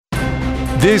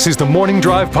This is the Morning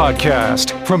Drive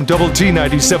Podcast from Double T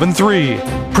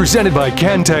 97.3, presented by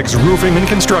Cantex Roofing and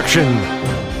Construction.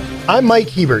 I'm Mike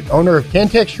Hebert, owner of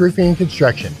Cantex Roofing and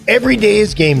Construction. Every day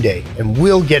is game day, and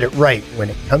we'll get it right when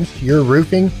it comes to your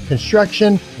roofing,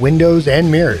 construction, windows,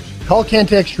 and mirrors. Call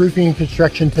Cantex Roofing and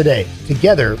Construction today.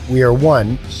 Together, we are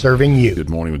one serving you. Good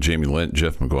morning with Jamie Lent,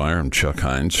 Jeff McGuire. I'm Chuck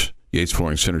Heinz. Yates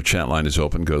Flooring Center chat line is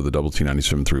open. Go to the Double T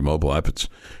 97.3 mobile app. It's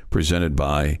presented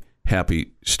by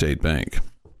Happy State Bank.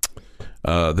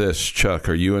 Chuck,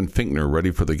 are you and Finkner ready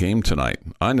for the game tonight?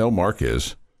 I know Mark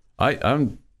is.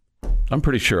 I'm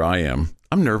pretty sure I am.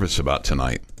 I'm nervous about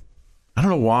tonight. I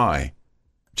don't know why.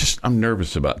 I'm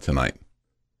nervous about tonight. Is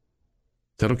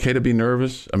that okay to be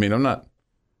nervous? I mean, I'm not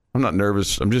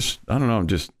nervous. I don't know.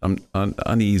 I'm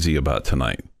uneasy about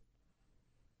tonight.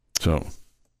 So.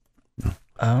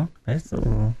 Oh, that's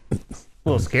a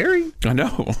little scary. I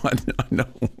know.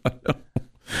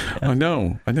 I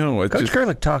know. Coach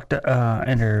Gerlich talked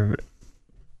in her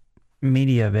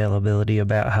media availability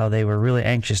about how they were really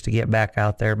anxious to get back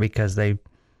out there because I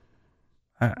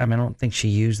don't think she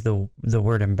used the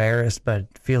word embarrassed, but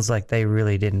it feels like they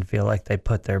really didn't feel like they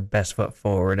put their best foot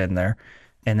forward in their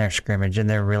scrimmage, and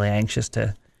they're really anxious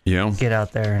to get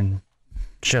out there and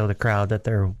show the crowd that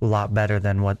they're a lot better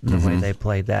than the way they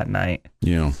played that night.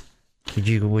 Yeah. Would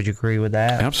you agree with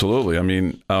that? Absolutely. I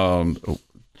mean, on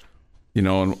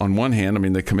one hand, I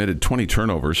mean, they committed 20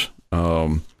 turnovers.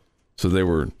 So they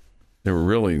were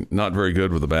really not very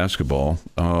good with the basketball.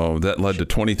 That led to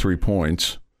 23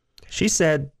 points. She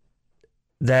said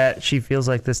that she feels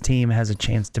like this team has a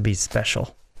chance to be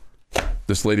special.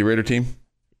 This Lady Raider team?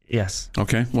 Yes.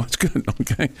 Okay. Well, that's good.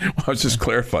 Okay. Well, I was just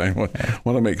clarifying. Want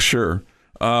to make sure.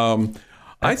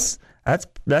 That's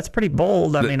pretty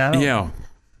bold. I mean, I don't. Yeah.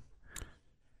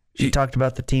 She talked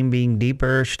about the team being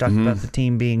deeper. She talked about the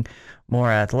team being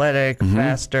more athletic,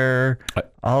 faster,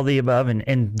 all the above,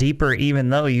 and deeper. Even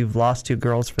though you've lost two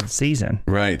girls for the season,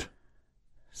 right?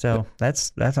 So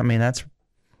that's. I mean,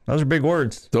 those are big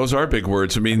words. Those are big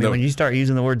words. I mean when you start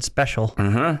using the word special,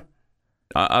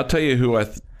 I'll tell you who I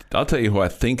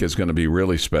think is going to be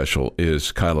really special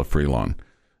is Kyla Freelon.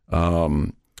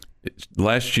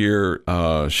 Last year,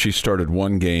 she started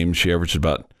one game. She averaged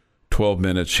about 12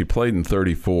 minutes. She played in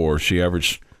 34. She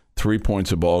averaged 3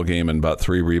 points a ball game and about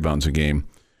 3 rebounds a game.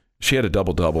 She had a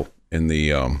double-double in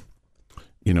the,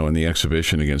 in the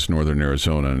exhibition against Northern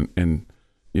Arizona. And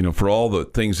for all the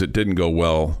things that didn't go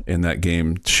well in that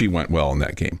game, she went well in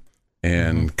that game.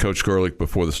 And Coach Gerlich,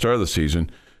 before the start of the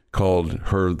season, called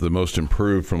her the most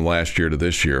improved from last year to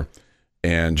this year.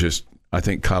 And I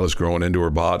think Kyla's growing into her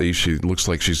body. She looks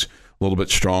like she's a little bit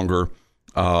stronger.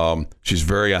 She's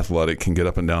very athletic, can get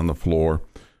up and down the floor.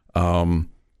 Of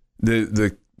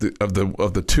the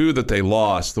two that they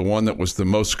lost, the one that was the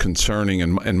most concerning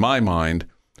in my mind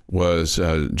was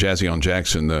Jazzion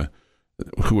Jackson,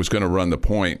 who was going to run the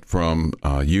point from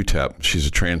UTEP. She's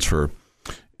a transfer,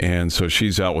 and so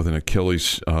she's out with an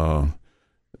Achilles,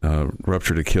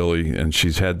 ruptured Achilles, and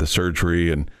she's had the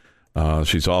surgery, and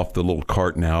she's off the little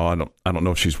cart now. I don't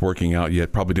know if she's working out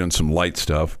yet. Probably doing some light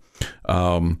stuff.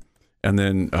 And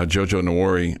then JoJo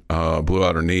Nwori blew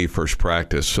out her knee first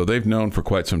practice. So they've known for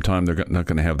quite some time they're not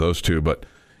going to have those two. But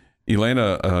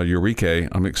Elena Urique,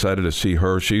 I'm excited to see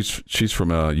her. She's from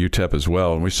UTEP as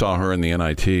well, and we saw her in the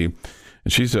NIT. And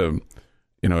she's a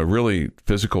really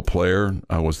physical player.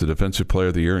 Was the defensive player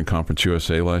of the year in Conference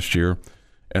USA last year.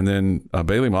 And then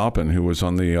Bailey Maupin, who was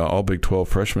on the All Big 12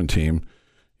 freshman team.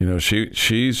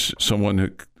 She's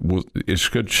someone who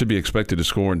should be expected to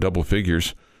score in double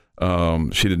figures.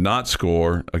 She did not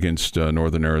score against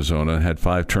Northern Arizona and had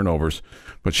 5 turnovers,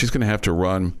 but she's going to have to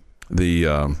run the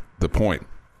point.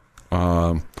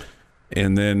 And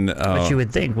then, which you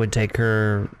would think would take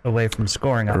her away from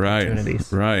scoring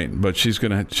opportunities. Right. But she's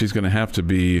going to have to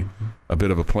be a bit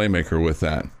of a playmaker with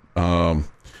that.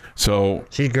 So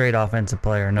she's a great offensive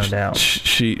player, no doubt.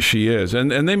 She is,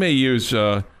 and they may use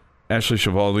Ashley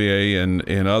Chevalier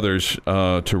and others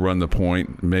to run the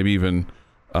point. Maybe even.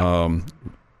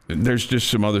 There's just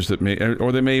some others that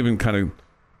they may even kind of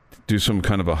do some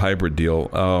kind of a hybrid deal.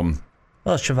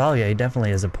 Well, Chevalier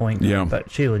definitely is a point guard,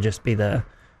 but she would just be the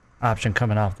option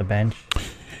coming off the bench.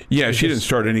 Yeah, she didn't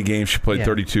start any games. She played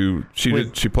 32.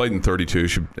 She played in 32.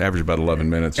 She averaged about 11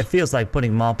 minutes. It feels like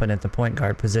putting Maupin at the point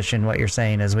guard position. What you're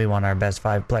saying is we want our best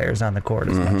 5 players on the court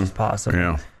as much as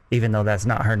possible, even though that's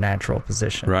not her natural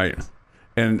position. Right.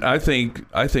 And I think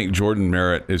Jordan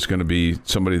Merritt is going to be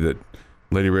somebody that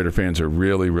Lady Raider fans are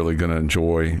really, really going to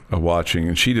enjoy watching.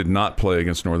 And she did not play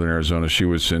against Northern Arizona. She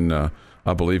was in,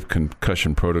 I believe,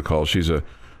 concussion protocol. She's a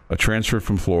transfer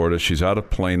from Florida. She's out of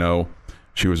Plano.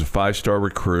 She was a 5-star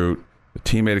recruit. a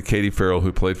teammate of Katie Farrell,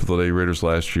 who played for the Lady Raiders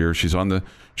last year. She's on the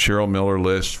Cheryl Miller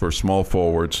list for small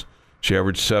forwards. She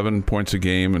averaged 7 points a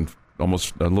game and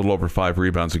almost a little over 5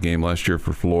 rebounds a game last year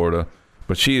for Florida.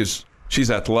 But she's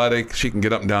athletic. She can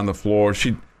get up and down the floor.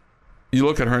 You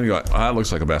look at her and you go, that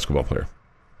looks like a basketball player.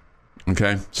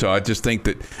 Okay, so I just think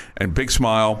that, and big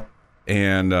smile,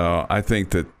 and I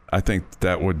think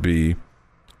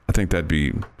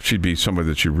she'd be somebody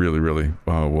that you really, really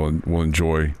will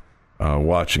enjoy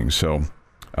watching. So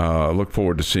look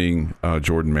forward to seeing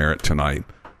Jordan Merritt tonight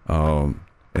and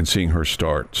seeing her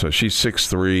start. So she's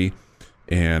 6'3",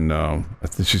 and I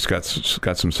think she's got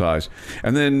some size.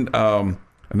 And then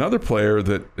another player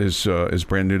that is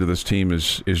brand new to this team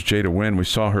is Jada Wynn. We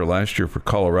saw her last year for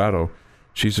Colorado.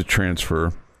 She's a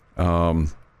transfer.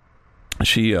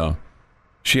 She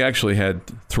actually had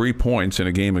 3 points in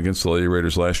a game against the Lady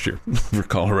Raiders last year for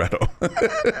Colorado.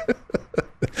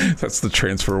 That's the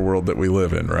transfer world that we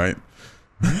live in, right?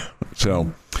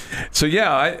 So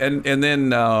yeah. And then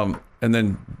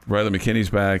Riley McKinney's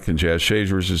back, and Jazz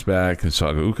Shazers is back, and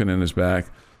Saga Ukkonen is back,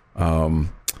 and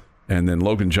then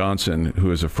Logan Johnson,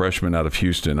 who is a freshman out of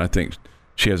Houston. I think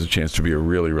she has a chance to be a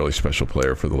really, really special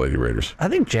player for the Lady Raiders. I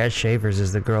think Jazz Shavers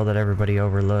is the girl that everybody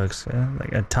overlooks.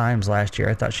 Like at times last year,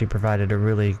 I thought she provided a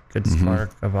really good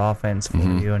spark of offense for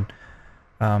you, and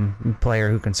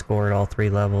player who can score at all 3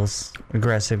 levels,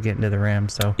 aggressive, getting to the rim.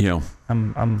 So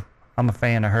I'm a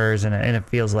fan of hers, and it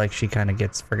feels like she kind of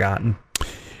gets forgotten.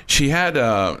 She had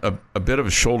a bit of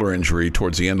a shoulder injury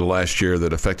towards the end of last year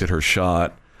that affected her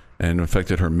shot and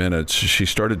affected her minutes. She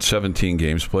started 17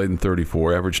 games, played in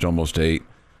 34, averaged almost 8,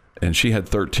 and she had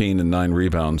 13 and 9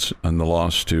 rebounds in the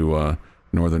loss to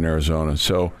Northern Arizona.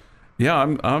 So,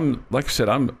 yeah, I'm like I said,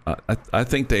 I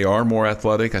think they are more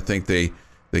athletic. I think they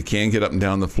can get up and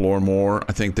down the floor more.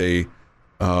 I think they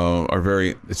are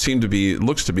very. It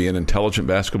looks to be an intelligent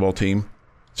basketball team.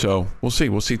 So we'll see.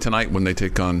 We'll see tonight when they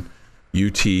take on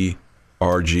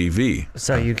UTRGV.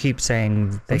 So you keep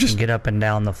saying they can get up and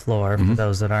down the floor. For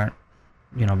those that aren't,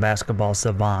 basketball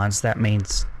savants, that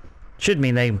should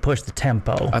mean they can push the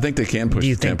tempo. I think they can push the tempo. Do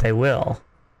you think they will?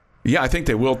 Yeah, I think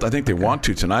they will. I think they want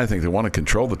to tonight. I think they want to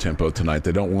control the tempo tonight.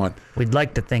 They don't want... We'd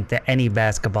like to think that any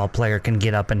basketball player can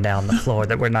get up and down the floor,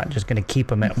 that we're not just going to keep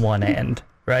them at one end,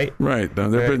 right? Right. No,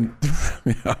 they've been...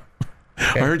 Yeah.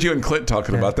 Okay. I heard you and Clint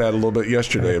talking about that a little bit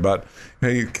yesterday, about,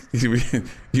 hey,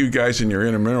 you guys in your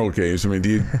intramural games, I mean,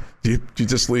 do you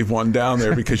just leave one down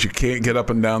there because you can't get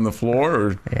up and down the floor?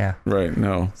 Or? Yeah. Right,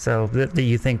 no. So do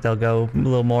you think they'll go a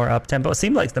little more up-tempo? It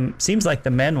seems like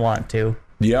the men want to.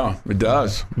 Yeah, it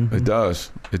does. It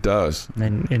does. It does.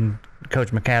 And Coach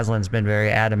McCaslin's been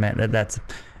very adamant that that's,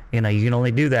 you can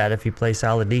only do that if you play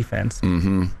solid defense.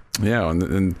 Mm-hmm. Yeah,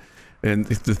 and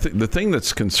the thing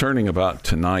that's concerning about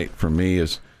tonight for me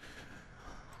is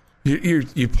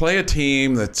you play a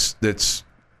team that's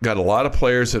got a lot of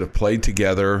players that have played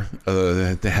together.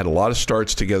 They had a lot of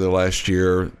starts together last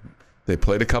year. They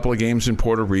played a couple of games in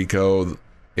Puerto Rico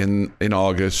in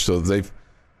August. So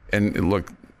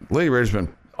look, Lady Raiders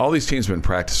all these teams have been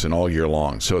practicing all year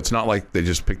long. So it's not like they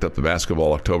just picked up the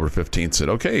basketball October 15th and said,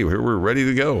 okay, we're ready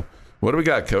to go. What do we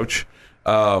got, Coach?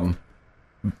 And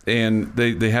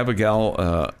they have a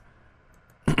gal,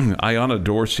 Ayanna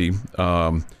Dorsey.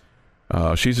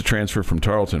 She's a transfer from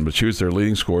Tarleton, but she was their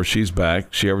leading scorer. She's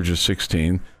back. She averages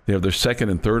 16. They have their second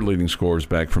and third leading scorers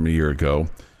back from a year ago.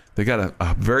 They got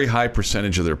a very high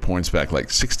percentage of their points back, like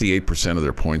 68% of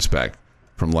their points back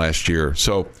from last year.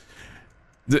 So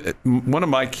one of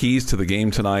my keys to the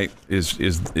game tonight is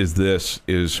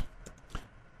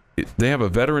they have a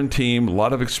veteran team, a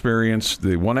lot of experience.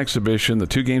 The one exhibition, the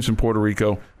 2 games in Puerto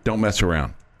Rico. Don't mess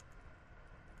around.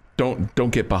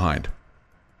 Don't get behind.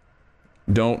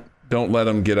 Don't let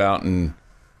them get out and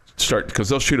start, because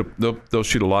they'll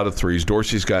shoot a lot of threes.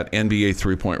 Dorsey's got NBA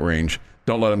 3-point range.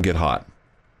 Don't let them get hot,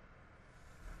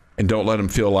 and don't let them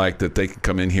feel like that they can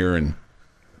come in here and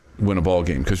win a ball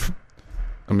game. Because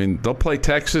I mean, they'll play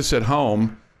Texas at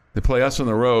home. They play us on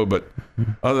the road, but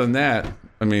other than that,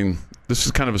 I mean, this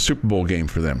is kind of a Super Bowl game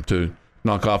for them to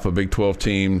knock off a Big 12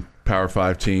 team, Power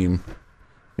 5 team,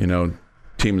 team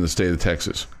in the state of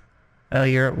Texas. Well,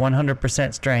 you're at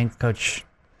 100% strength, Coach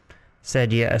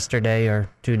said yesterday or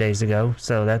 2 days ago.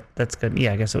 So that's good.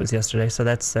 Yeah, I guess it was yesterday. So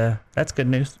that's good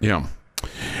news. Yeah.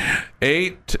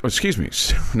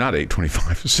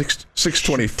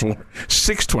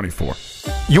 624.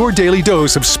 Your daily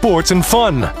dose of sports and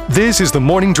fun. This is the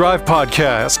Morning Drive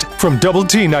Podcast from Double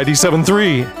T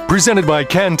 97.3, presented by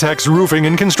Cantex Roofing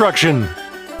and Construction.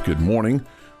 Good morning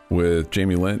with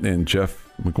Jamie Lent and Jeff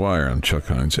McGuire on Chuck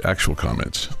Heinz. Actual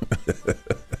comments.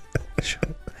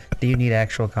 Do you need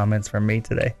actual comments from me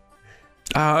today?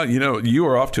 You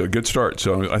are off to a good start,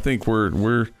 so I think we're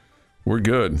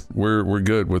good. We're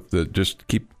good with the just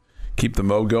keep the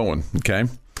mo going. Okay.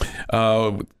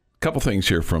 Couple things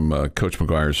here from Coach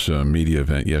McGuire's media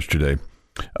event yesterday.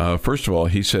 First of all,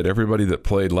 he said everybody that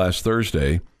played last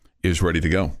Thursday is ready to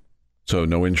go, so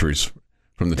no injuries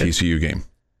from the TCU game.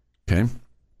 Okay.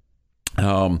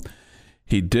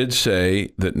 He did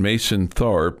say that Mason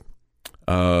Tharp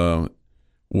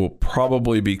will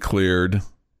probably be cleared.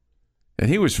 And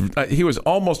he was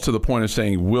almost to the point of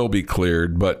saying will be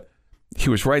cleared, but he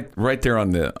was right there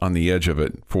on the edge of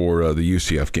it for the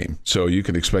UCF game. So you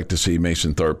can expect to see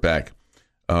Mason Tharp back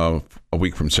a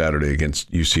week from Saturday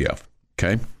against UCF.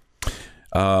 Okay.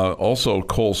 Also,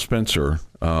 Cole Spencer,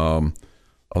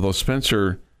 although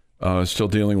Spencer is still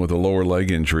dealing with a lower leg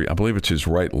injury, I believe it's his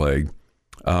right leg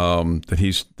that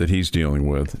he's dealing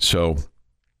with. So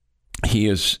he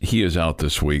is out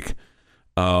this week.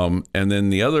 And then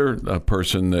the other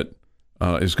person that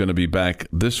is going to be back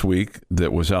this week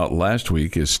that was out last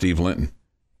week is Steve Linton.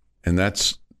 And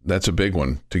that's a big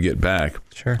one to get back.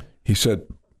 Sure. He said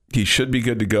he should be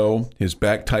good to go. His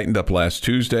back tightened up last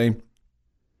Tuesday.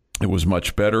 It was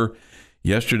much better.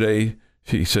 Yesterday,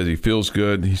 he said he feels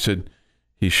good. He said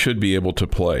he should be able to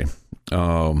play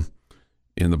in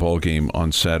the ball game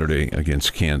on Saturday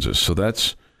against Kansas. So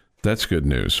that's good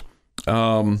news.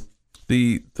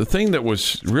 The thing that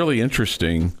was really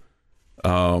interesting,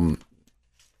 and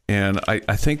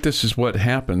I think this is what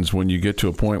happens when you get to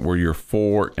a point where you're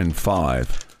 4 and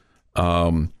 5,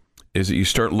 is that you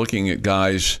start looking at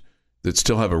guys that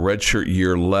still have a redshirt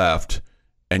year left,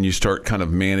 and you start kind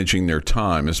of managing their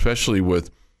time, especially with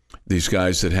these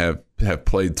guys that have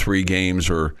played 3 games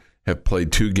or have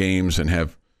played 2 games and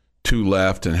have 2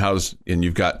 left, and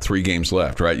you've got 3 games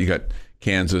left, right? You got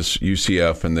Kansas,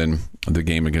 UCF, and then the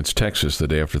game against Texas the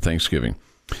day after Thanksgiving.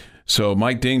 So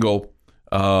Mike Dingle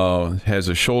has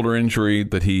a shoulder injury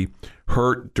that he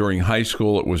hurt during high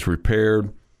school. It was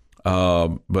repaired,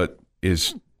 but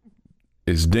is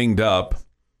dinged up.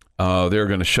 They're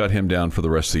going to shut him down for the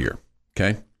rest of the year.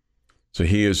 Okay, so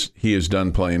he is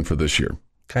done playing for this year.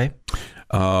 Okay.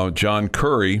 John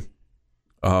Curry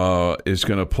is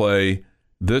going to play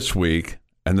this week,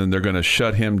 and then they're going to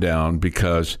shut him down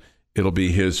because it'll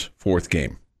be his 4th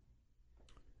game.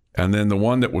 And then the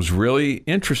one that was really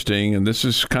interesting, and this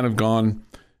has kind of gone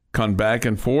back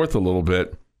and forth a little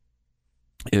bit,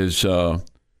 is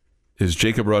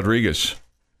Jacob Rodriguez.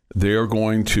 They're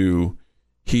going to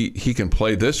he can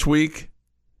play this week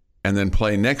and then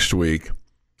play next week.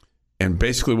 And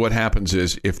basically what happens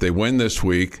is if they win this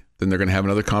week, then they're going to have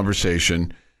another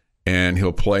conversation, and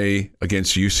he'll play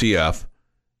against UCF,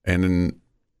 and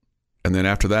then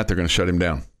after that they're going to shut him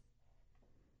down,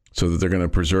 so that they're going to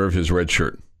preserve his red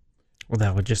shirt. Well,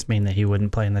 that would just mean that he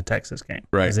wouldn't play in the Texas game.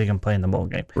 Right. Because he can play in the bowl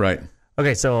game. Right.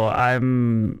 Okay, so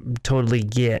I'm totally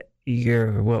get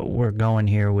what we're going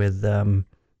here with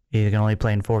you can only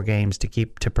play in 4 games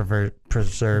to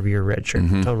preserve your red shirt.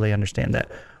 Mm-hmm. Totally understand that.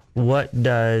 What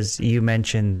does, you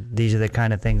mentioned these are the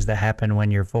kind of things that happen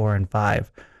when you're 4 and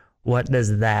 5. What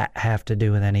does that have to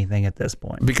do with anything at this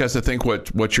point? Because I think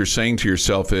what you're saying to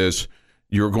yourself is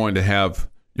you're going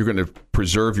to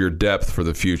preserve your depth for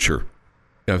the future.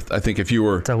 I think if you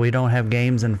were, so we don't have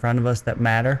games in front of us that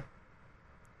matter.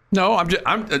 No,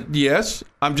 yes.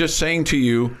 I'm just saying to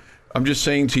you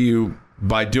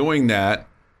by doing that,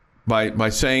 by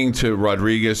saying to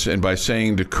Rodriguez and by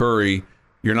saying to Curry,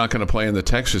 you're not going to play in the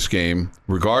Texas game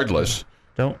regardless.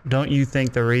 Don't you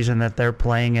think the reason that they're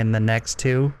playing in the next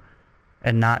 2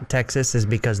 and not Texas is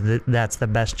because that's the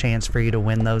best chance for you to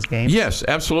win those games? Yes,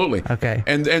 absolutely. Okay.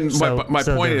 And my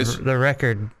point is the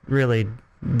record really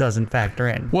doesn't factor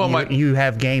in. Well, you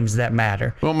have games that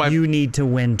matter. Well, you need to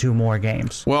win 2 more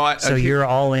games. Well, you're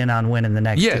all in on winning the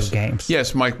next 2 games.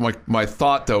 Yes. My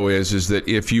thought though is that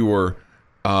if you were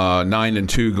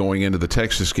 9-2 going into the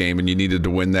Texas game and you needed to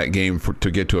win that game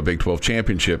to get to a Big 12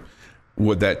 championship,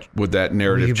 would that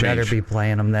narrative change? You better be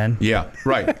playing them then. Yeah,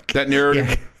 right. That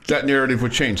narrative. That narrative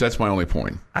would change. That's my only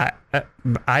point.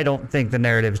 I don't think the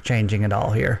narrative's changing at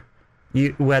all here.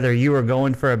 Whether you were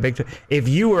going for a big, if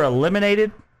you were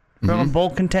eliminated from a bowl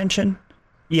contention,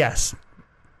 yes,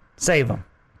 save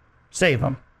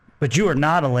them. But you are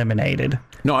not eliminated.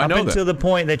 No, I know that. Up until the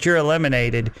point that you're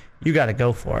eliminated, you got to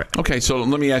go for it. Okay, so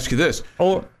let me ask you this.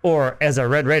 Or as a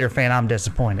Red Raider fan, I'm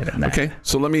disappointed in that. Okay,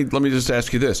 so let me just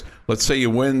ask you this. Let's say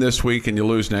you win this week and you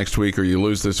lose next week, or you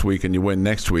lose this week and you win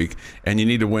next week, and you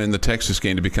need to win the Texas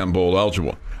game to become bowl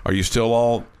eligible. Are you still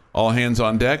all hands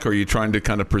on deck, or are you trying to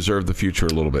kind of preserve the future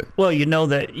a little bit? Well, you know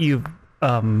that you've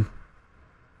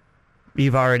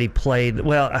you've already played.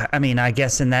 Well, I mean, I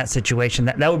guess in that situation,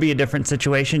 that would be a different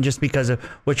situation just because of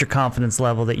what's your confidence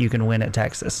level that you can win at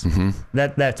Texas. Mm-hmm.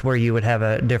 That's where you would have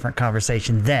a different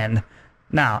conversation then.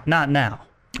 Now, not now.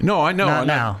 No, I know.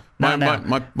 Not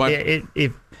now.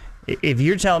 If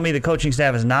you're telling me the coaching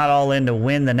staff is not all in to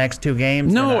win the next 2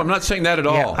 games, no, I'm not saying that at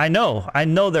all. Yeah, I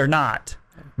know they're not.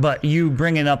 But you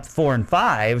bringing up 4 and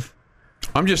 5.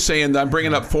 I'm just saying that I'm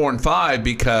bringing up 4 and 5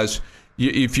 because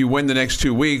if you win the next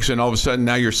 2 weeks and all of a sudden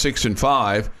now you're 6 and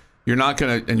 5, you're not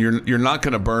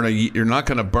gonna burn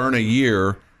a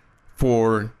year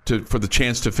for the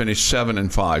chance to finish 7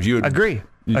 and 5. You would agree.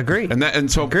 Agree.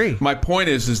 My point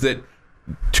is that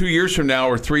 2 years from now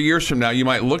or 3 years from now, you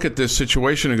might look at this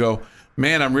situation and go,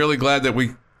 man, I'm really glad that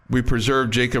we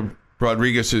preserved Jacob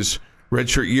Rodriguez's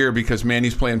redshirt year because, man,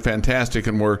 he's playing fantastic,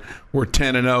 and we're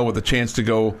 10-0 with a chance to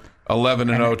go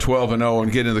 11-0, 12-0,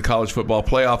 and get into the college football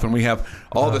playoff, and we have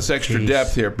all this extra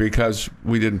depth here because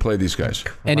we didn't play these guys.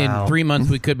 And in 3 months,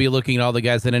 we could be looking at all the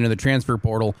guys that enter the transfer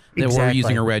portal that were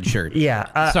using a red shirt. Yeah.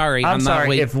 I'm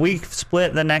sorry. If we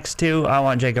split the next 2, I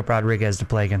want Jacob Rodriguez to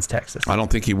play against Texas. I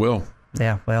don't think he will.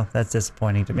 Yeah, well, that's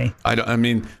disappointing to me.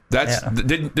 Isn't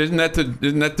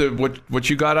that what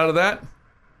you got out of that?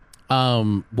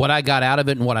 What I got out of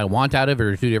it and what I want out of it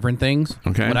are 2 different things.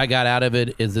 Okay. What I got out of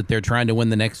it is that they're trying to win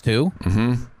the next 2.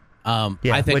 Mm-hmm. I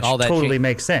think which all that totally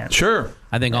makes sense. Sure.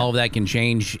 I think all of that can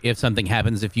change if something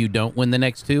happens if you don't win the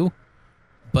next 2.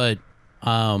 But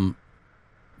the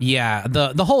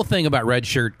whole thing about red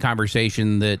shirt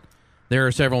conversation, that there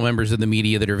are several members of the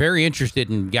media that are very interested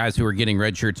in guys who are getting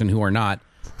red shirts and who are not.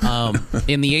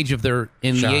 In the age of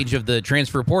the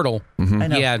transfer portal,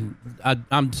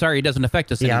 I'm sorry it doesn't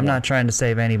affect us anymore. I'm not trying to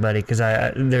save anybody because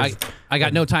I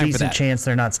got no time for that. Decent chance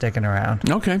they're not sticking around.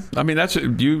 Okay, I mean that's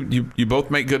you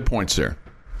both make good points there.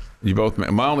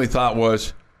 My only thought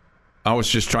was, I was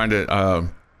just trying to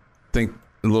think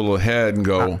a little ahead and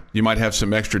go, you might have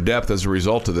some extra depth as a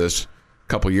result of this a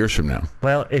couple years from now.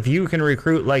 Well, if you can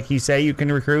recruit like you say you can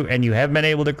recruit, and you have been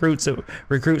able to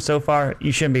recruit so far,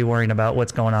 you shouldn't be worrying about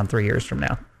what's going on 3 years from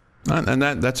now. And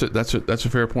that's a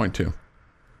fair point too.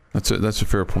 That's a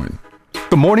fair point.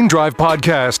 The Morning Drive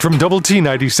podcast from Double T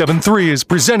 97.3 is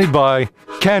presented by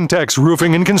Cantex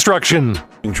Roofing and Construction.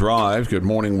 Drive. Good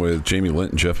morning with Jamie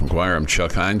Lent and Jeff McGuire. I'm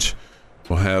Chuck Heinz.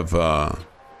 We'll have the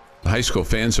high school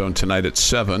fan zone tonight at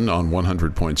 7 on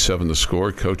 100.7 The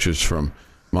Score. Coaches from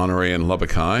Monterey and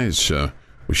Lubbock High as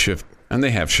we shift, and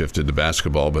they have shifted to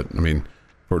basketball, but I mean,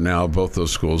 for now, both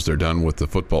those schools, they're done with the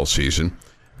football season.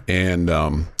 And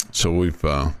so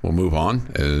we'll move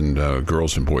on, and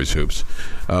girls and boys hoops.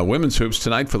 Women's hoops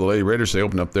tonight for the Lady Raiders. They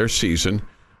open up their season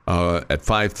at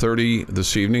 5:30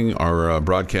 this evening. Our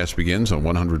broadcast begins on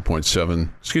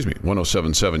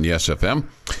 107.7 Yes FM.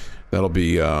 That'll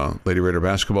be Lady Raider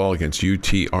basketball against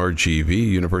UTRGV,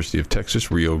 University of Texas,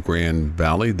 Rio Grande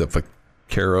Valley, the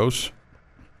Vaqueros.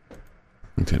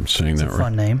 I think I'm saying that right.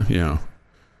 Fun name. Yeah.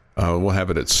 We'll have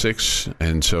it at 6,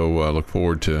 and so look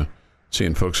forward to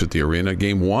seeing folks at the arena.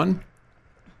 Game 1.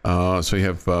 So you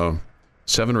have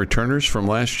 7 returners from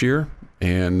last year,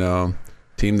 and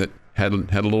team that had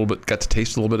a little bit, got to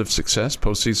taste a little bit of success,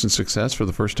 postseason success for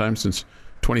the first time since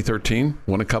 2013.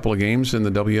 Won a couple of games in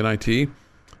the WNIT,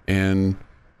 and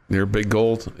their big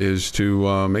goal is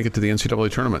to make it to the NCAA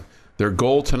tournament. Their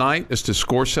goal tonight is to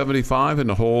score 75 and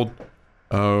to hold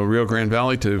Rio Grande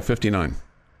Valley to 59.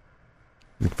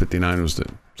 59 was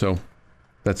so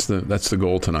that's the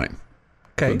goal tonight.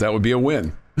 Okay, so that would be a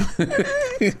win.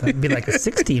 That'd be like a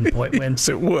 16-point win. Yes,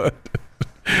 it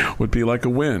would be like a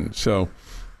win. So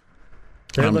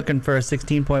they're looking for a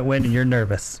 16-point win, and you're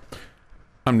nervous.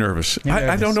 I'm nervous.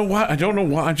 I don't know why.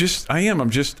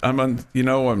 I'm on.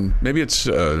 Maybe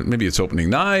it's opening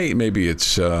night. Maybe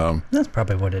it's. That's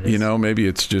probably what it is. Maybe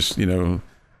it's just. I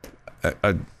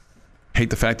hate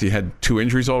the fact that you had 2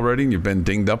 injuries already, and you've been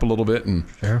dinged up a little bit, and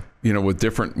sure. With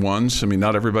different ones. I mean,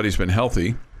 not everybody's been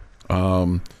healthy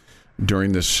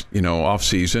during this off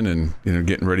season, and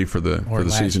getting ready for the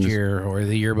season. Last year, or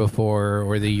the year before,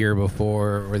 or the year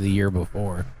before, or the year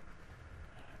before.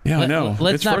 Yeah, I know.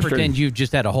 Let's not pretend you've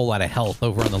just had a whole lot of health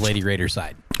over on the Lady Raider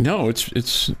side. No,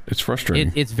 it's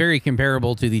frustrating. It's very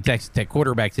comparable to the Texas Tech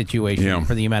quarterback situation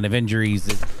for the amount of injuries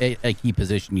at a key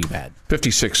position you've had.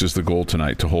 56 is the goal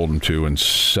tonight to hold them to, and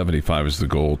 75 is the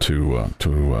goal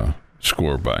to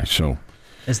score by. So,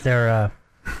 is there a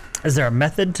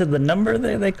method to the number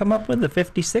they come up with, the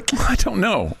 56? I don't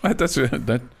know. That's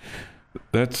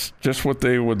just what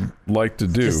they would like to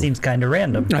do. It just seems kind of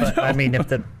random. But I mean,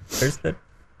 if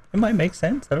it might make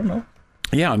sense. I don't know.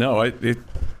 Yeah, no, it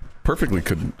perfectly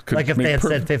could like if they had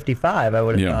said 55, I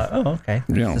would have thought, oh, okay.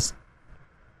 Yeah.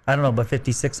 I don't know, but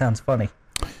 56 sounds funny.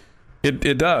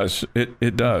 It does.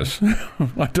 It does.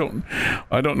 I don't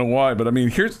know why, but I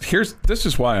mean, this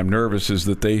is why I'm nervous, is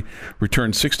that they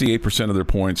returned 68% of their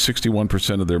points,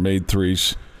 61% of their made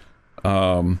threes.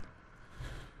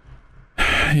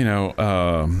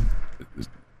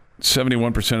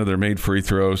 71% of their made free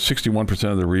throws,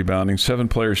 61% of their rebounding. 7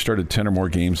 players started 10 or more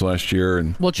games last year.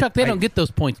 And well, Chuck, they don't get those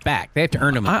points back. They have to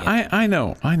earn them again. I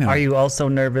know. Are you also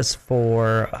nervous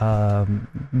for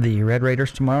the Red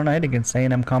Raiders tomorrow night against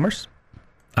A&M Commerce?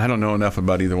 I don't know enough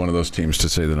about either one of those teams to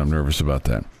say that I'm nervous about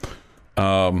that.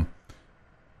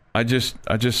 I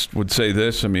just would say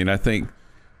this. I mean, I think,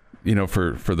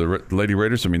 for the Lady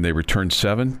Raiders, I mean, they returned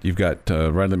 7. You've got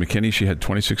Riley McKinney. She had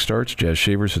 26 starts. Jazz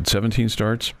Shavers had 17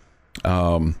 starts.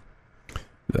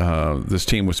 This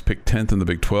team was picked 10th in the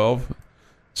Big 12,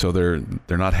 so they're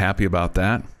not happy about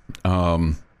that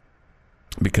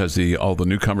because all the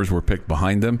newcomers were picked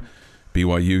behind them.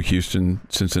 BYU, Houston,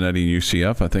 Cincinnati, and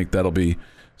UCF. I think that'll be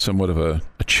somewhat of a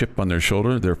chip on their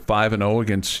shoulder. They're 5-0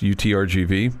 against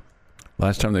UTRGV.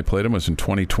 Last time they played them was in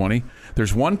 2020.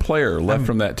 There's one player left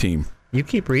from that team. You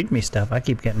keep reading me stuff. I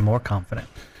keep getting more confident.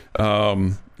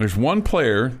 There's one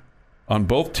player on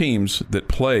both teams that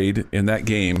played in that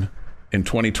game in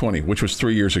 2020, which was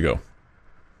 3 years ago.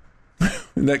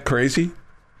 Isn't that crazy?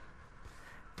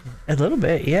 A little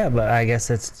bit, yeah, but I guess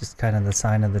it's just kind of the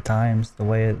sign of the times, the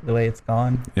way it's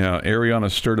gone. Yeah, Ariana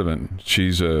Sturdivant.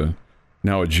 She's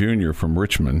now a junior from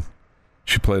Richmond.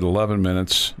 She played 11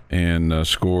 minutes and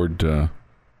scored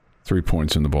 3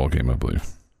 points in the ball game, I believe.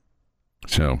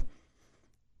 So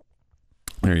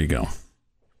there you go.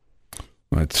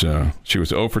 That's she was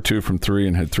 0 for 2 from 3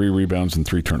 and had 3 rebounds and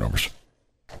 3 turnovers.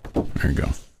 There you go.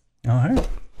 All right.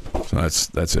 So that's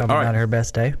it. Probably All right. not her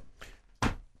best day.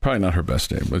 Probably not her best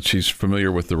day, but she's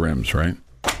familiar with the rims, right?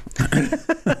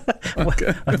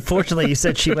 Okay. Unfortunately, you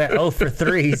said she went 0 for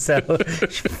 3, so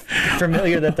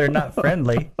familiar that they're not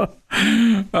friendly.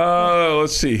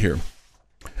 Let's see here.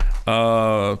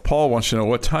 Paul wants to know,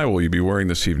 what tie will you be wearing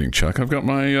this evening, Chuck? I've got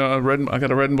my I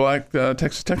got a red and black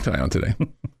Texas Tech tie on today.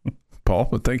 Paul,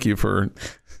 but thank you for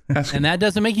asking. And that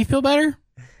doesn't make you feel better?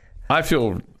 I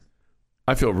feel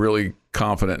really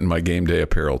confident in my game day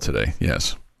apparel today.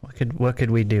 Yes. What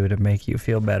could we do to make you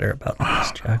feel better about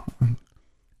this, Chuck?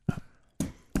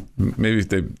 Maybe if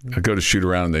they go to shoot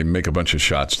around and they make a bunch of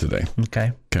shots today.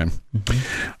 Okay.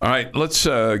 Mm-hmm. All right, let's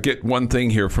get one thing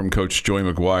here from Coach Joey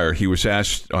McGuire. He was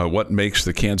asked what makes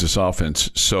the Kansas offense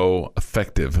so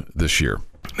effective this year.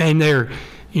 Man, they're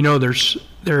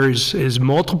as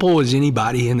multiple as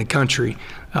anybody in the country.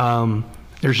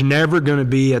 There's never going to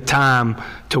be a time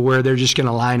to where they're just going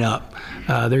to line up.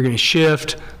 They're going to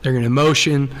shift. They're going to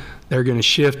motion. They're going to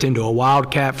shift into a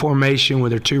wildcat formation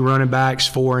with their 2 running backs,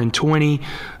 4 and 20.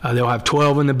 They'll have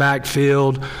 12 in the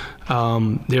backfield.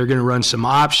 They're going to run some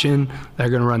option. They're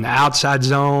going to run the outside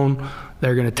zone.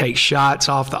 They're going to take shots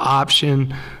off the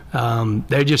option.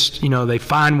 They just, they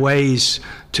find ways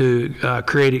to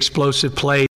create explosive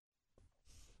plays.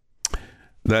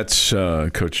 That's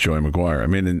Coach Joey McGuire. I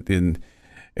mean,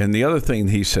 and the other thing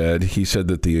he said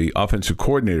that the offensive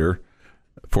coordinator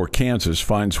for Kansas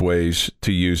finds ways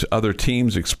to use other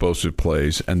teams' explosive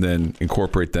plays and then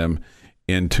incorporate them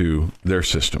into their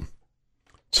system.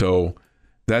 So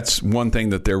that's one thing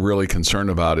that they're really concerned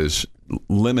about, is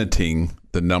limiting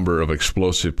the number of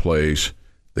explosive plays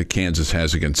that Kansas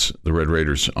has against the Red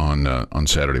Raiders on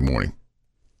Saturday morning.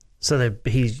 So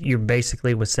you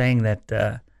basically was saying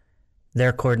that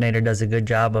their coordinator does a good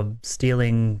job of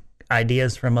stealing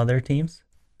ideas from other teams?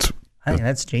 I think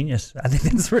that's genius. I think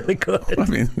that's really good. I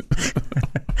mean,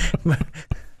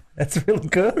 that's really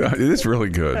good. It is really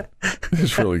good. It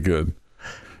is really good.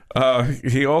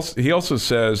 He also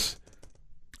says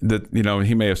that,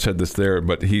 he may have said this there,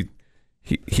 but he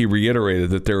reiterated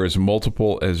that they're as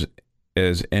multiple as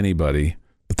anybody,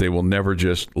 that they will never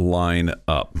just line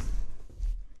up.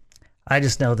 I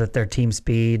just know that their team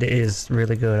speed is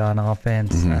really good on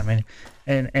offense. Mm-hmm. I mean,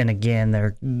 and again,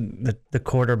 the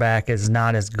quarterback is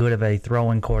not as good of a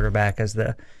throwing quarterback as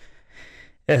the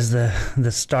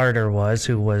starter was,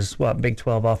 who was Big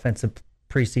 12 offensive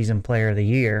preseason player of the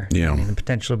year. Yeah, I mean, the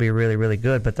potential to be really, really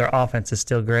good, but their offense is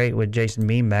still great with Jason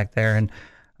Beam back there, and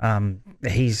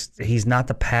he's not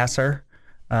the passer,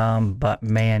 but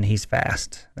man, he's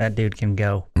fast. That dude can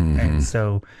go, mm-hmm. And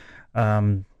so.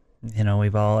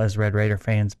 We've all, as Red Raider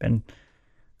fans, been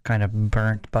kind of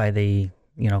burnt by the,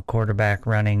 quarterback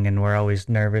running, and we're always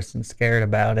nervous and scared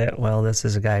about it. Well, this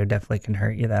is a guy who definitely can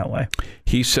hurt you that way.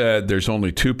 He said there's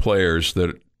only 2 players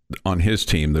that on his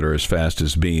team that are as fast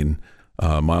as Bean,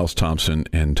 Miles Thompson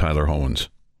and Tyler Howens.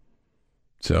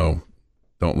 So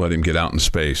Don't let him get out in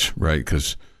space, right?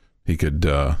 Because he could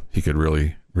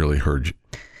really hurt you.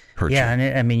 Yeah,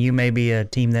 and I mean, you may be a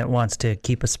team that wants to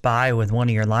keep a spy with one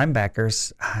of your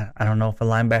linebackers. I don't know if a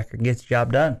linebacker gets the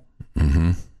job done.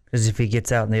 Because if he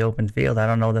gets out in the open field, I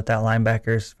don't know that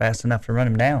linebacker is fast enough to run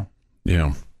him down.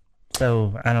 Yeah.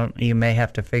 So you may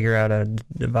have to figure out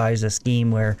devise a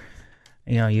scheme where,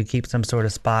 you keep some sort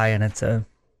of spy and it's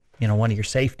one of your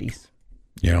safeties.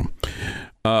 Yeah.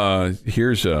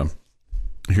 Here's a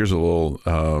little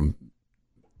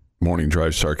morning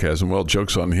drive sarcasm. Well,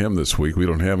 joke's on him this week. We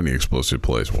don't have any explosive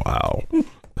plays. Wow.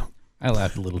 I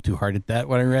laughed a little too hard at that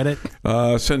when I read it.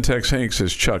 Syntax Hank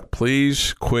says, Chuck,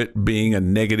 please quit being a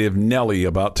negative Nelly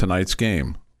about tonight's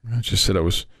game. I just said I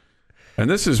was. And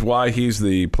this is why he's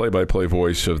the play-by-play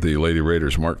voice of the Lady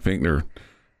Raiders. Mark Finkner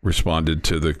responded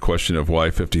to the question of why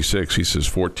 56. He says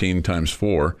 14 times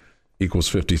 4 equals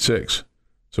 56.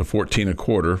 So 14 a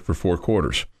quarter for 4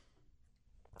 quarters.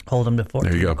 Hold him to 14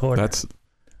 there you go. a quarter.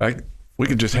 We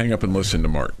could just hang up and listen to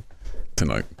Mark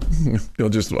tonight. He'll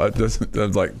just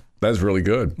that's really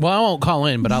good. Well, I won't call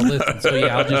in, but I'll listen. So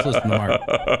yeah, I'll just listen to Mark.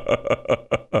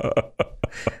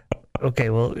 Okay,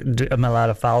 well, am I allowed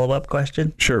a follow-up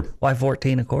question? Sure. Why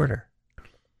 14 a quarter?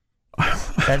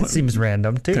 That seems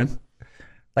random too. Okay.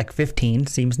 Like 15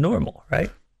 seems normal, right?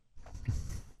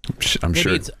 I'm Maybe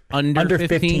sure it's under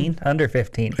 15. Under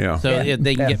 15. Yeah. So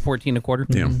they can get 14 a quarter.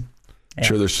 Yeah. Yeah. I'm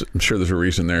sure there's a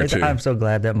reason there too. I'm so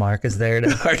glad that Mark is there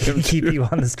to keep you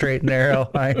on the straight and narrow,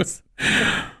 Heinz.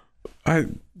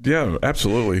 Yeah,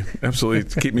 absolutely.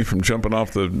 Keep me from jumping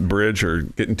off the bridge or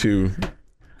getting to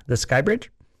the Sky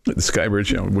Bridge. The Sky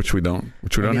Bridge, which we don't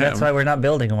have. That's why we're not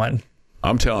building one.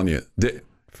 I'm telling you,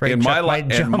 in my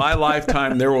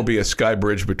lifetime, there will be a Sky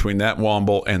Bridge between that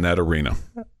Womble and that arena.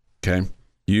 Okay.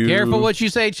 Careful what you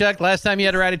say, Chuck. Last time you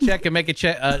had to write a check and make a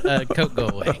Coke go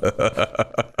away.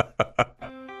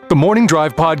 The Morning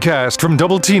Drive podcast from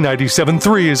Double T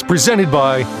 97.3 is presented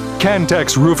by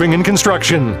Cantex Roofing and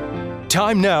Construction.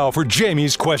 Time now for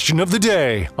Jamie's question of the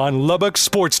day on Lubbock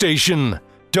Sports Station,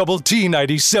 Double T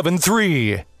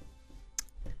 97.3.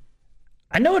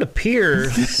 I know it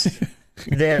appears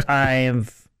that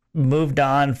I've moved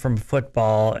on from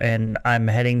football and I'm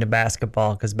heading to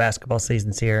basketball because basketball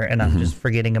season's here and I'm just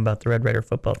forgetting about the Red Raider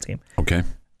football team. Okay.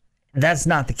 That's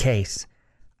not the case.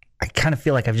 I kind of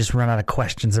feel like I've just run out of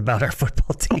questions about our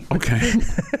football team. Okay.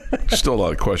 Still a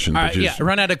lot of questions. All right,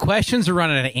 run out of questions or run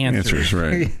out of answers?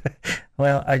 Right.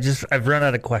 Well, I've run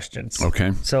out of questions.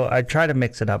 Okay. So I try to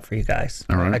mix it up for you guys.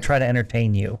 All right. I try to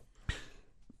entertain you.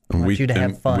 I want you to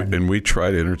have fun. And we try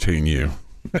to entertain you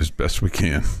as best we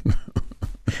can.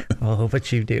 Well,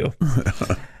 but you do.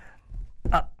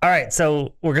 All right,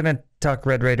 so we're going to talk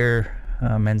Red Raider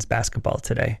men's basketball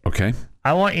today. Okay.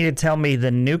 I want you to tell me the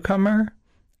newcomer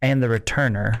and the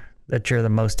returner that you're the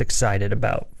most excited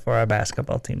about for our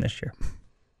basketball team this year.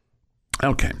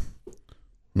 Okay. Let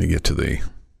me get to the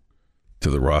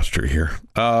roster here.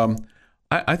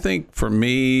 I think for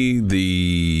me,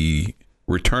 the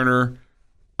returner,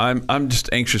 I'm just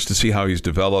anxious to see how he's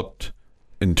developed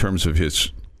in terms of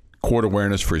his court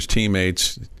awareness for his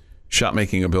teammates, shot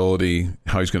making ability,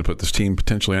 how he's going to put this team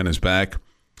potentially on his back.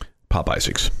 Pop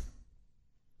Isaacs.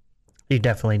 You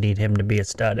definitely need him to be a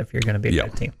stud if you're going to be a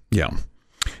good team. Yeah.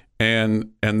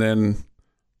 And then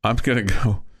I'm going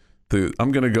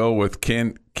to go with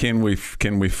can we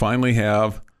finally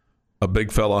have a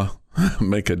big fella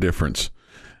make a difference?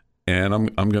 And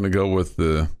I'm going to go with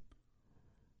the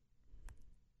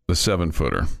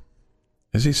 7-footer.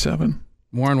 Is he 7?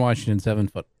 Warren Washington, 7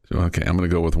 foot. Okay, I'm going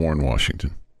to go with Warren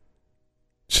Washington.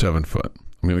 7 foot.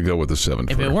 I'm going to go with the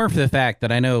 7-footer. If it weren't for the fact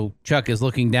that I know Chuck is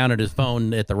looking down at his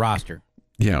phone at the roster,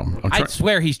 yeah, I'd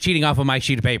swear he's cheating off of my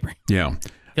sheet of paper. Yeah.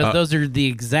 Because those are the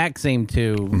exact same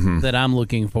two that I'm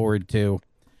looking forward to.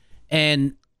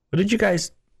 And what did you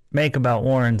guys make about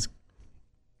Warren's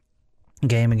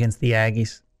game against the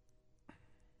Aggies?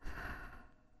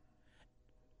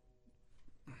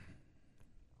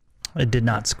 It did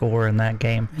not score in that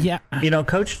game. Yeah.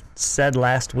 Coach said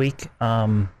last week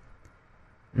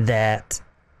that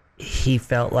he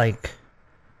felt like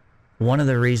one of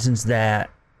the reasons that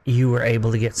you were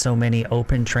able to get so many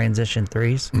open transition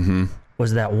threes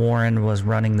was that Warren was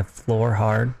running the floor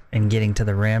hard and getting to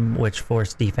the rim, which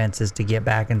forced defenses to get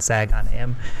back and sag on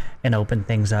him and open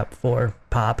things up for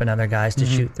Pop and other guys to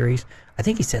shoot threes. I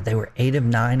think he said they were 8 of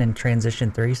 9 in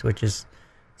transition threes, which is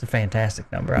a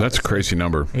fantastic number. That's a crazy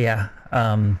number. Yeah.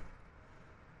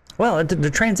 Well,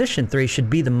 the transition three should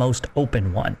be the most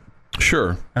open one.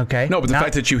 Sure. Okay. No, but the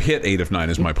fact that you hit 8 of 9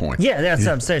 is my point. Yeah, that's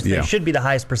what I'm saying. Yeah. It should be the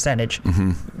highest percentage.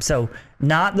 So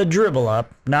not the dribble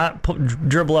up, not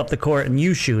dribble up the court and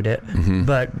you shoot it,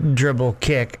 but dribble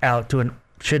kick out to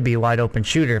should be a wide open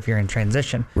shooter if you're in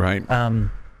transition. Right.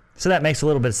 So that makes a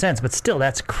little bit of sense, but still,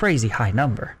 that's a crazy high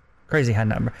number. Crazy high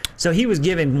number. So he was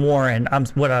giving Warren.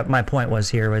 My point was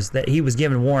here was that he was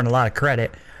giving Warren a lot of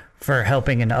credit for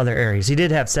helping in other areas. He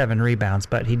did have 7 rebounds,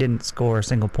 but he didn't score a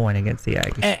single point against the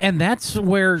Aggies. And that's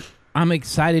where I'm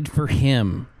excited for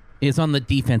him, is on the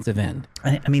defensive end.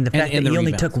 I mean, the fact that he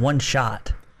only rebounds. took 1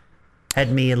 shot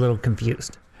had me a little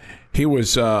confused. He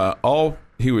was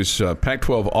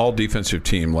Pac-12 all defensive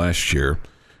team last year.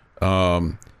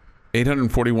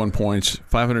 841 points,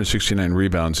 569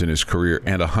 rebounds in his career,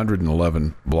 and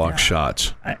 111 block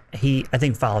shots. I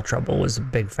think foul trouble was a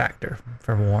big factor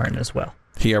for Warren as well.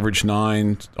 He averaged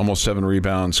 9, almost 7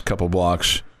 rebounds, a couple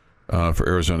blocks for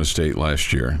Arizona State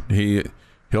last year. He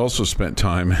also spent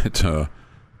time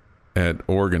at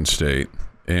Oregon State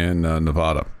and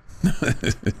Nevada.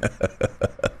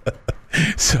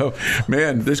 So,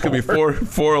 man, there's going to be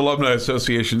four alumni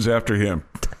associations after him.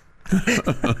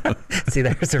 See,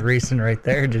 there's a reason right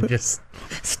there to just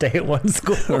stay at one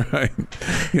school. Right. You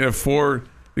can have 4.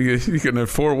 You can have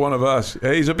 4 one of us.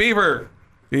 Hey, he's a Beaver.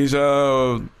 He's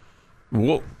a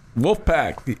Wolf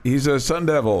Pack. He's a Sun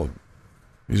Devil.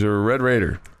 He's a Red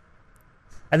Raider.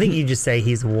 I think you just say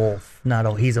he's a wolf,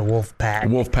 he's a wolf pack.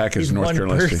 Wolf Pack is North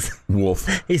Carolina State. Wolf.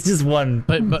 He's just one.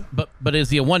 But is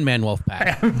he a one-man wolf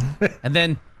pack? and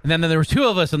then there were 2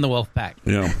 of us in the wolf pack.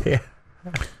 Yeah.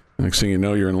 Next thing you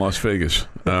know, you're in Las Vegas.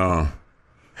 Anyway.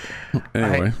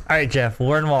 All right, Jeff.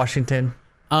 Warren Washington.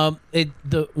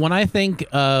 When I think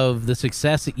of the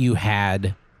success that you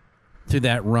had through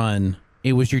that run,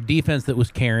 it was your defense that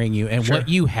was carrying you, and what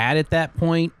you had at that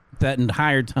point, that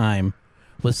entire time,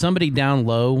 was somebody down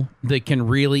low that can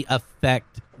really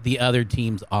affect the other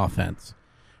team's offense.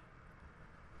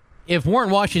 If Warren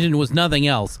Washington was nothing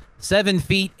else, 7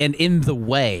 feet and in the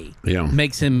way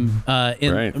makes him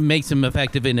makes him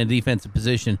effective in a defensive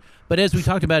position. But as we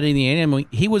talked about in the end,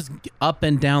 he was up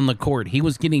and down the court. He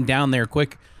was getting down there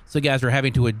quick, so guys were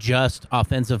having to adjust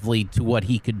offensively to what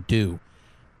he could do.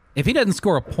 If he doesn't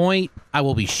score a point, I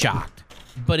will be shocked.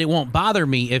 But it won't bother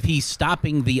me if he's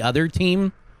stopping the other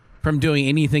team from doing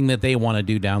anything that they want to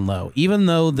do down low. Even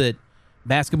though that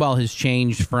basketball has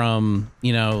changed from,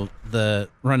 the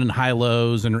running high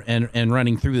lows and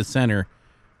running through the center,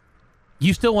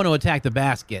 you still want to attack the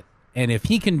basket. And if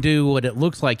he can do what it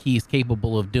looks like he's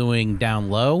capable of doing down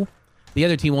low, the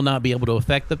other team will not be able to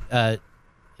attack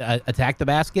the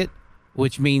basket,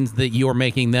 which means that you're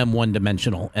making them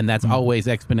one-dimensional, and that's always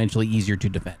exponentially easier to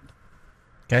defend.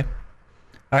 Okay.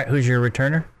 All right, who's your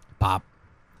returner? Pop.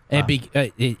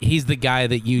 He's the guy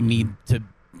that you need to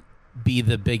be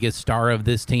the biggest star of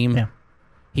this team. Yeah.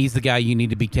 He's the guy you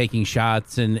need to be taking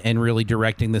shots and really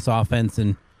directing this offense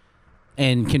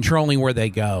and controlling where they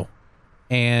go.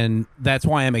 And that's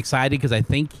why I'm excited, because I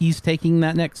think he's taking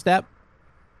that next step.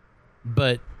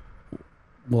 But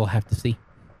we'll have to see.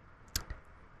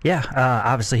 Yeah,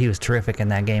 obviously he was terrific in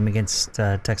that game against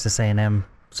Texas A&M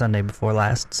Sunday before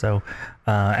last. So,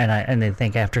 and I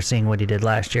think after seeing what he did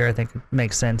last year, I think it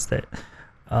makes sense that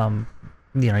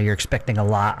you're expecting a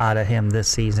lot out of him this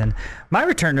season. My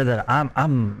returner that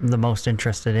I'm the most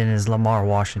interested in is Lamar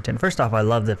Washington. First off, I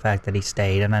love the fact that he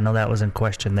stayed, and I know that was in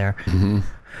question there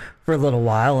for a little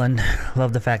while, and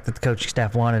love the fact that the coaching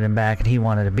staff wanted him back and he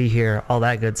wanted to be here, all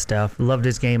that good stuff. Loved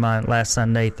his game on last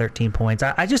Sunday, 13 points.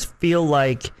 I just feel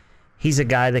like he's a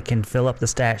guy that can fill up the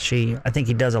stat sheet. I think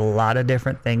he does a lot of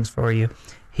different things for you.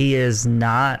 He is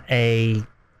not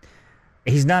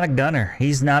he's not a gunner.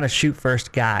 He's not a shoot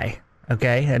first guy.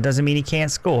 Okay, that doesn't mean he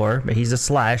can't score, but he's a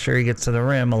slasher. He gets to the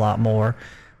rim a lot more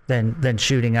than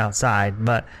shooting outside.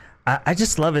 But I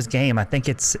just love his game. I think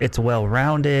it's well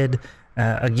rounded.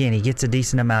 Again, he gets a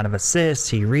decent amount of assists.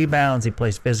 He rebounds. He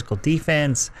plays physical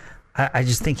defense. I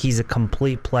just think he's a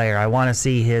complete player. I want to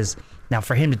see now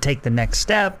for him to take the next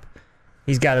step,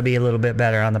 he's got to be a little bit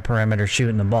better on the perimeter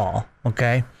shooting the ball.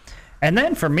 Okay. And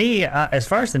then for me, as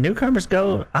far as the newcomers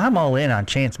go, I'm all in on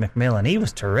Chance McMillan. He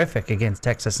was terrific against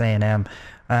Texas A&M.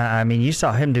 You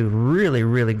saw him do really,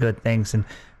 really good things. And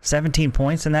 17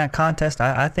 points in that contest,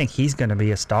 I think he's going to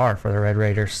be a star for the Red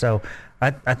Raiders. So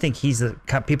I think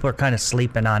people are kind of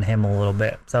sleeping on him a little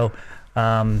bit. So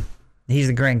he's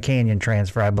a Grand Canyon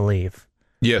transfer, I believe.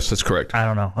 Yes, that's correct. I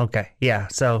don't know. Okay. Yeah.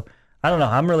 So I don't know.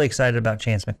 I'm really excited about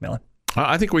Chance McMillan.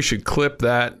 I think we should clip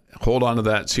that, hold on to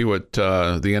that, see what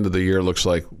the end of the year looks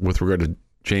like with regard to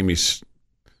Jamie's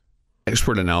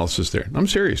expert analysis there. I'm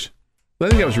serious. I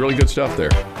think that was really good stuff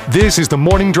there. This is the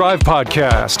Morning Drive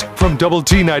Podcast from Double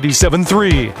T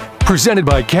 97.3, presented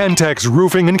by Cantex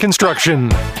Roofing and Construction.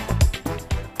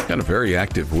 Got a very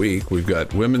active week. We've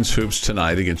got women's hoops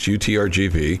tonight against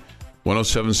UTRGV,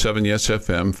 107.7 Yes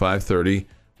FM, 5:30.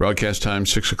 Broadcast time,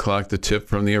 6 o'clock, the tip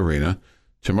from the arena.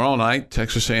 Tomorrow night,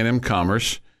 Texas A&M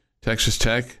Commerce, Texas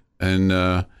Tech, and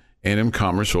A&M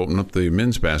Commerce will open up the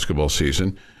men's basketball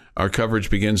season. Our coverage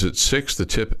begins at 6, the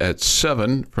tip at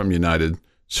 7 from United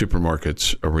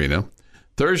Supermarkets Arena.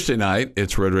 Thursday night,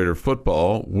 it's Red Raider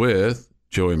football with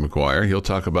Joey McGuire. He'll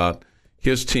talk about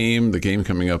his team, the game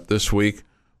coming up this week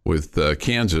with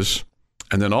Kansas.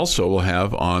 And then also we'll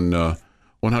have on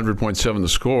 100.7 The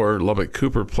Score, Lubbock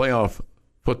Cooper playoff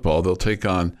football. They'll take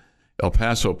on El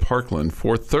Paso Parkland,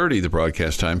 4:30 the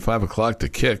broadcast time, 5 o'clock to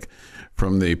kick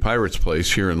from the Pirates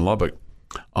Place here in Lubbock.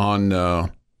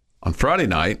 On Friday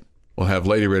night, we'll have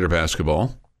Lady Raider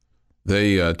basketball.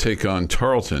 They take on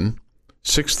Tarleton,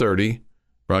 6:30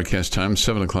 broadcast time,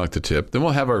 7 o'clock to tip. Then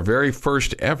we'll have our very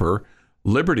first ever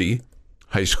Liberty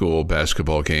High School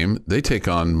basketball game. They take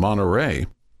on Monterey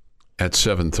at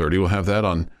 7:30. We'll have that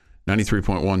on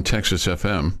 93.1 Texas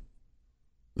FM.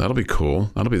 That'll be cool.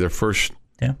 That'll be their first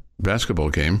basketball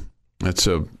game. That's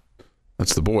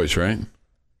the boys, right?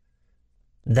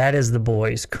 That is the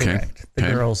boys, correct. Okay.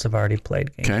 The girls have already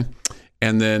played games. Okay.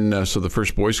 And then, so the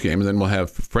first boys game, and then we'll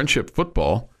have Friendship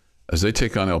football as they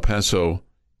take on El Paso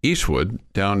Eastwood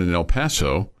down in El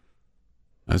Paso.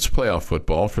 That's playoff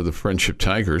football for the Friendship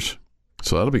Tigers.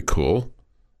 So that'll be cool.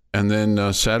 And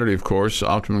then Saturday, of course,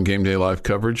 Optimum Game Day live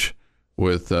coverage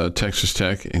with Texas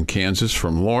Tech and Kansas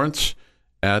from Lawrence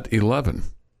at 11.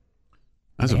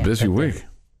 That's a busy week.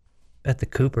 Bet the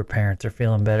Cooper parents are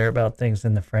feeling better about things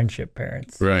than the Friendship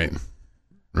parents. Right.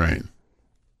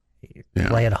 Yeah.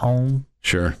 Play at home.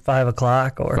 Sure. 5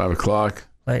 o'clock or 5 o'clock.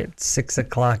 play at 6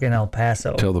 o'clock in El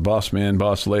Paso. Tell the boss man,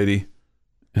 boss lady,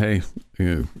 hey,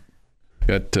 you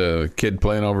got a kid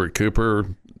playing over at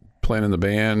Cooper, playing in the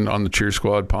band, on the cheer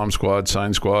squad, pom squad,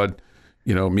 sign squad,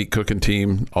 meat cooking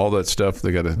team, all that stuff.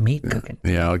 They got to meat cooking.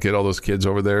 Yeah, I'll get all those kids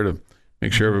over there to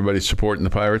make sure everybody's supporting the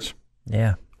Pirates.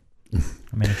 Yeah.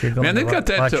 I mean, if you're going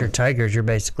to watch your Tigers, you're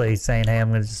basically saying, hey,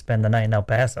 I'm going to spend the night in El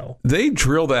Paso. They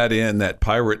drill that in, that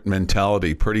Pirate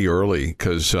mentality, pretty early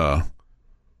because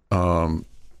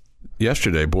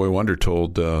yesterday, Boy Wonder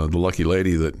told the lucky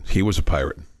lady that he was a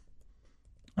Pirate.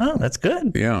 Oh, that's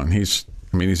good. Yeah, and he's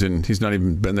not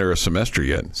even been there a semester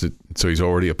yet, so he's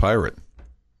already a Pirate.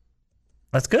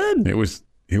 That's good.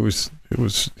 He was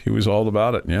all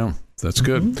about it. Yeah, that's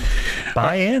good.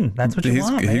 Buy in. That's what you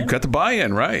want, man. He's got the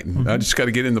buy-in, right? I just got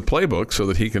to get in the playbook so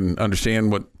that he can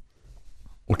understand what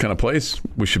kind of place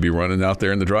we should be running out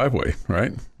there in the driveway,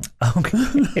 right?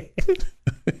 Okay.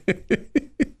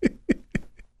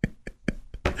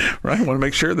 Right. I want to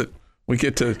make sure that we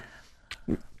get to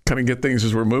kind of get things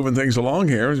as we're moving things along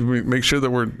here. We make sure that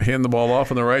we're handing the ball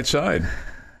off on the right side.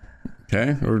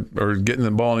 Okay, or getting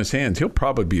the ball in his hands. He'll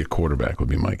probably be a quarterback, would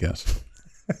be my guess.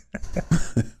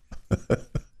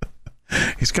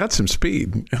 He's got some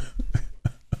speed.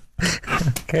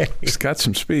 Okay. He's got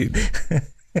some speed.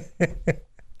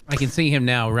 I can see him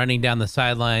now running down the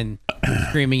sideline,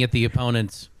 screaming at the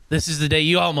opponents, "This is the day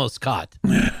you almost caught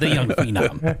the young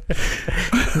phenom."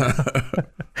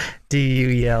 Do you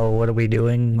yell, "What are we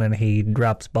doing?" when he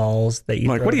drops balls that you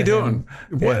like, what are you doing?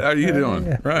 What are you doing?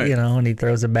 Yeah. Right. And he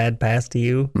throws a bad pass to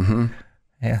you. Mm-hmm.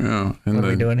 Yeah. What are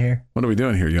we doing here? What are we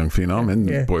doing here, young phenom?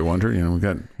 And Boy Wonder, we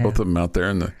got both of them out there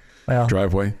in the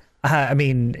driveway. I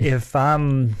mean, if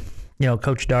I'm,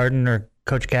 Coach Darden or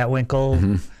Coach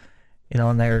Catwinkle,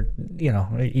 and they're,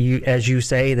 as you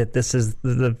say that this is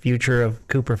the future of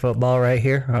Cooper football right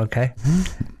here. Okay.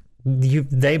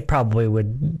 They probably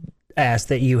would ask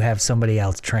that you have somebody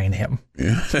else train him.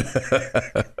 Yeah.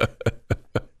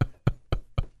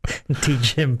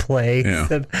 Teach him plays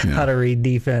and how to read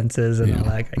defenses and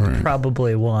I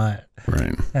probably want.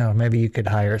 Right. Maybe you could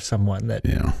hire someone that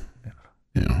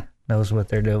knows what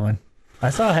they're doing. I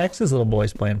saw Hex's little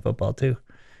boys playing football too.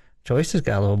 Joyce has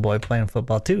got a little boy playing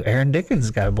football too. Aaron Dickens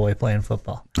has got a boy playing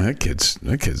football. That kid's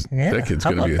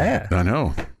how gonna be. That? I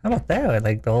know. How about that?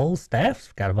 Like the whole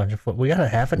staff's got a bunch of foot. We got a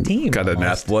half a team. Got an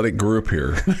athletic group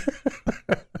here.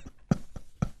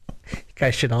 You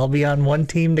guys should all be on one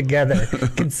team together. You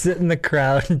can sit in the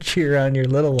crowd and cheer on your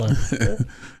little ones.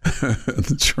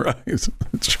 That's right.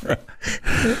 That's right.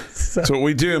 That's what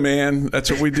we do, man. That's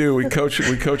what we do. We coach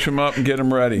them up and get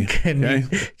them ready.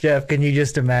 Jeff, can you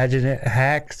just imagine it?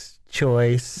 Hacks,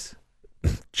 Choice,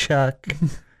 Chuck,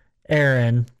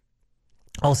 Aaron,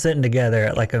 all sitting together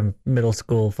at like a middle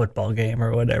school football game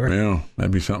or whatever. Yeah,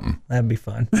 that'd be something. That'd be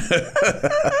fun.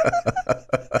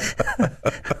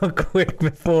 Quick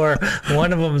before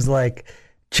one of them's like,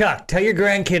 Chuck, tell your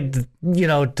grandkid,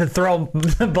 to throw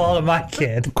the ball to my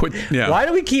kid. Quit, yeah. Why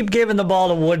do we keep giving the ball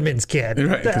to Woodman's kid?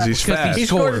 Right, because he's fast. He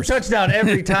scored a touchdown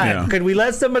every time. Yeah. Could we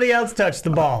let somebody else touch the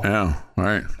ball? Yeah,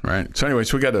 right. So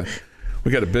anyways, we got a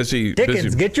busy...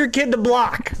 Dickens, get your kid to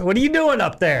block. What are you doing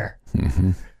up there?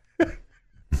 Mm-hmm.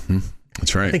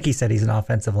 That's right. I think he said he's an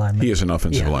offensive lineman. He is an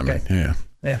offensive lineman. Okay. Yeah.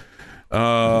 Yeah.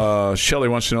 Shelley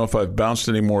wants to know if I've bounced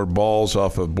any more balls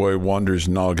off of Boy Wonder's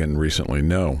noggin recently.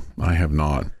 No, I have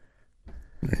not.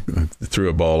 I threw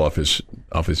a ball off his,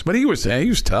 but he was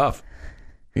tough.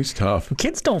 He's tough.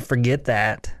 Kids don't forget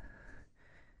that.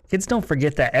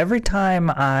 Every time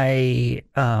my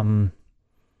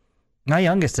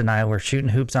youngest and I were shooting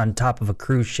hoops on top of a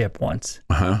cruise ship once.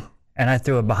 Uh-huh. And I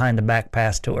threw a behind the back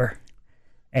pass to her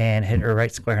and hit her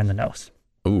right square in the nose.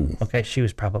 Ooh. Okay, she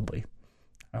was probably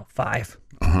 5.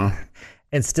 Uh-huh.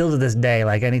 And still to this day,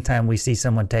 like anytime we see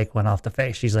someone take one off the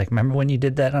face, she's like, remember when you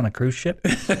did that on a cruise ship?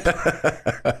 Like,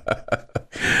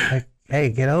 hey,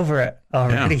 get over it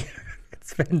already. Yeah.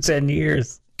 It's been 10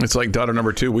 years. It's like daughter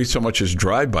number 2. We so much as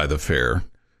drive by the fair.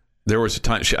 There was a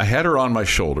time, I had her on my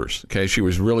shoulders. Okay, she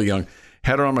was really young.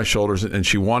 Had her on my shoulders, and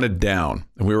she wanted down.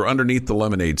 And we were underneath the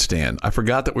lemonade stand. I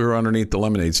forgot that we were underneath the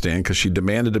lemonade stand because she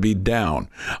demanded to be down.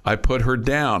 I put her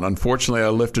down. Unfortunately, I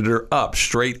lifted her up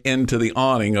straight into the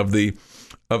awning of the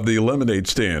lemonade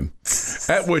stand.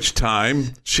 At which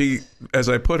time, as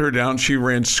I put her down, she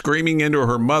ran screaming into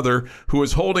her mother, who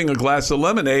was holding a glass of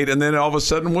lemonade, and then all of a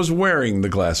sudden was wearing the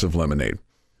glass of lemonade.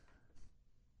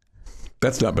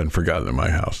 That's not been forgotten in my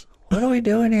house. What are we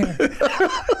doing here?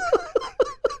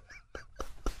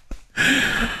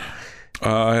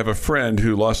 I have a friend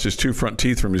who lost his 2 front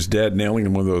teeth from his dad nailing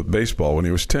him with a baseball when he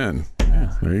was 10.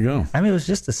 Yeah, there you go. I mean, it was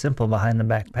just a simple behind the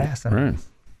back pass. Right.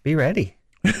 Be ready.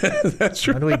 That's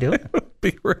right. What are we doing?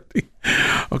 Be ready.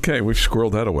 Okay, we've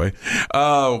squirreled that away.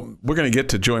 We're going to get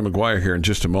to Joey McGuire here in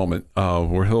just a moment,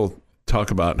 where he'll talk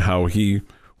about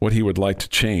what he would like to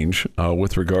change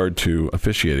with regard to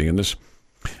officiating. And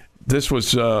this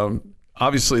was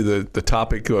obviously the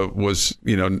topic was,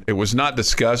 it was not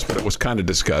discussed, but it was kind of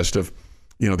discussed of,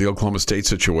 the Oklahoma State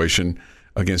situation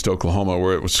against Oklahoma,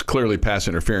 where it was clearly pass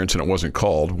interference and it wasn't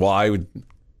called. Why?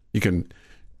 You can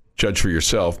judge for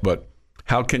yourself, but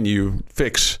how can you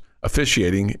fix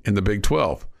officiating in the Big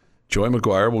 12? Joey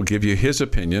McGuire will give you his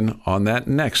opinion on that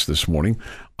next this morning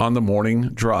on the Morning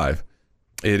Drive.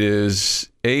 It is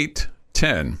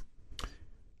 8:10.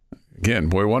 Again,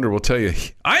 Boy Wonder will tell you,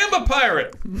 I am a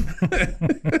pirate.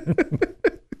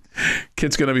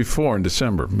 Kid's going to be 4 in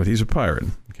December, but he's a pirate.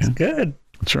 Okay? That's good.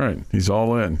 That's right. He's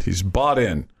all in. He's bought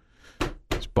in.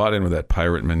 He's bought in with that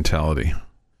pirate mentality.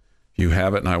 If you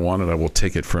have it and I want it, I will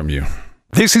take it from you.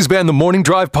 This has been the Morning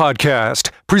Drive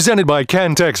Podcast, presented by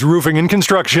Cantex Roofing and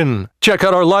Construction. Check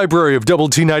out our library of Double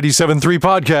T 97.3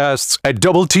 podcasts at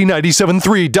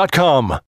doublet97.3.com.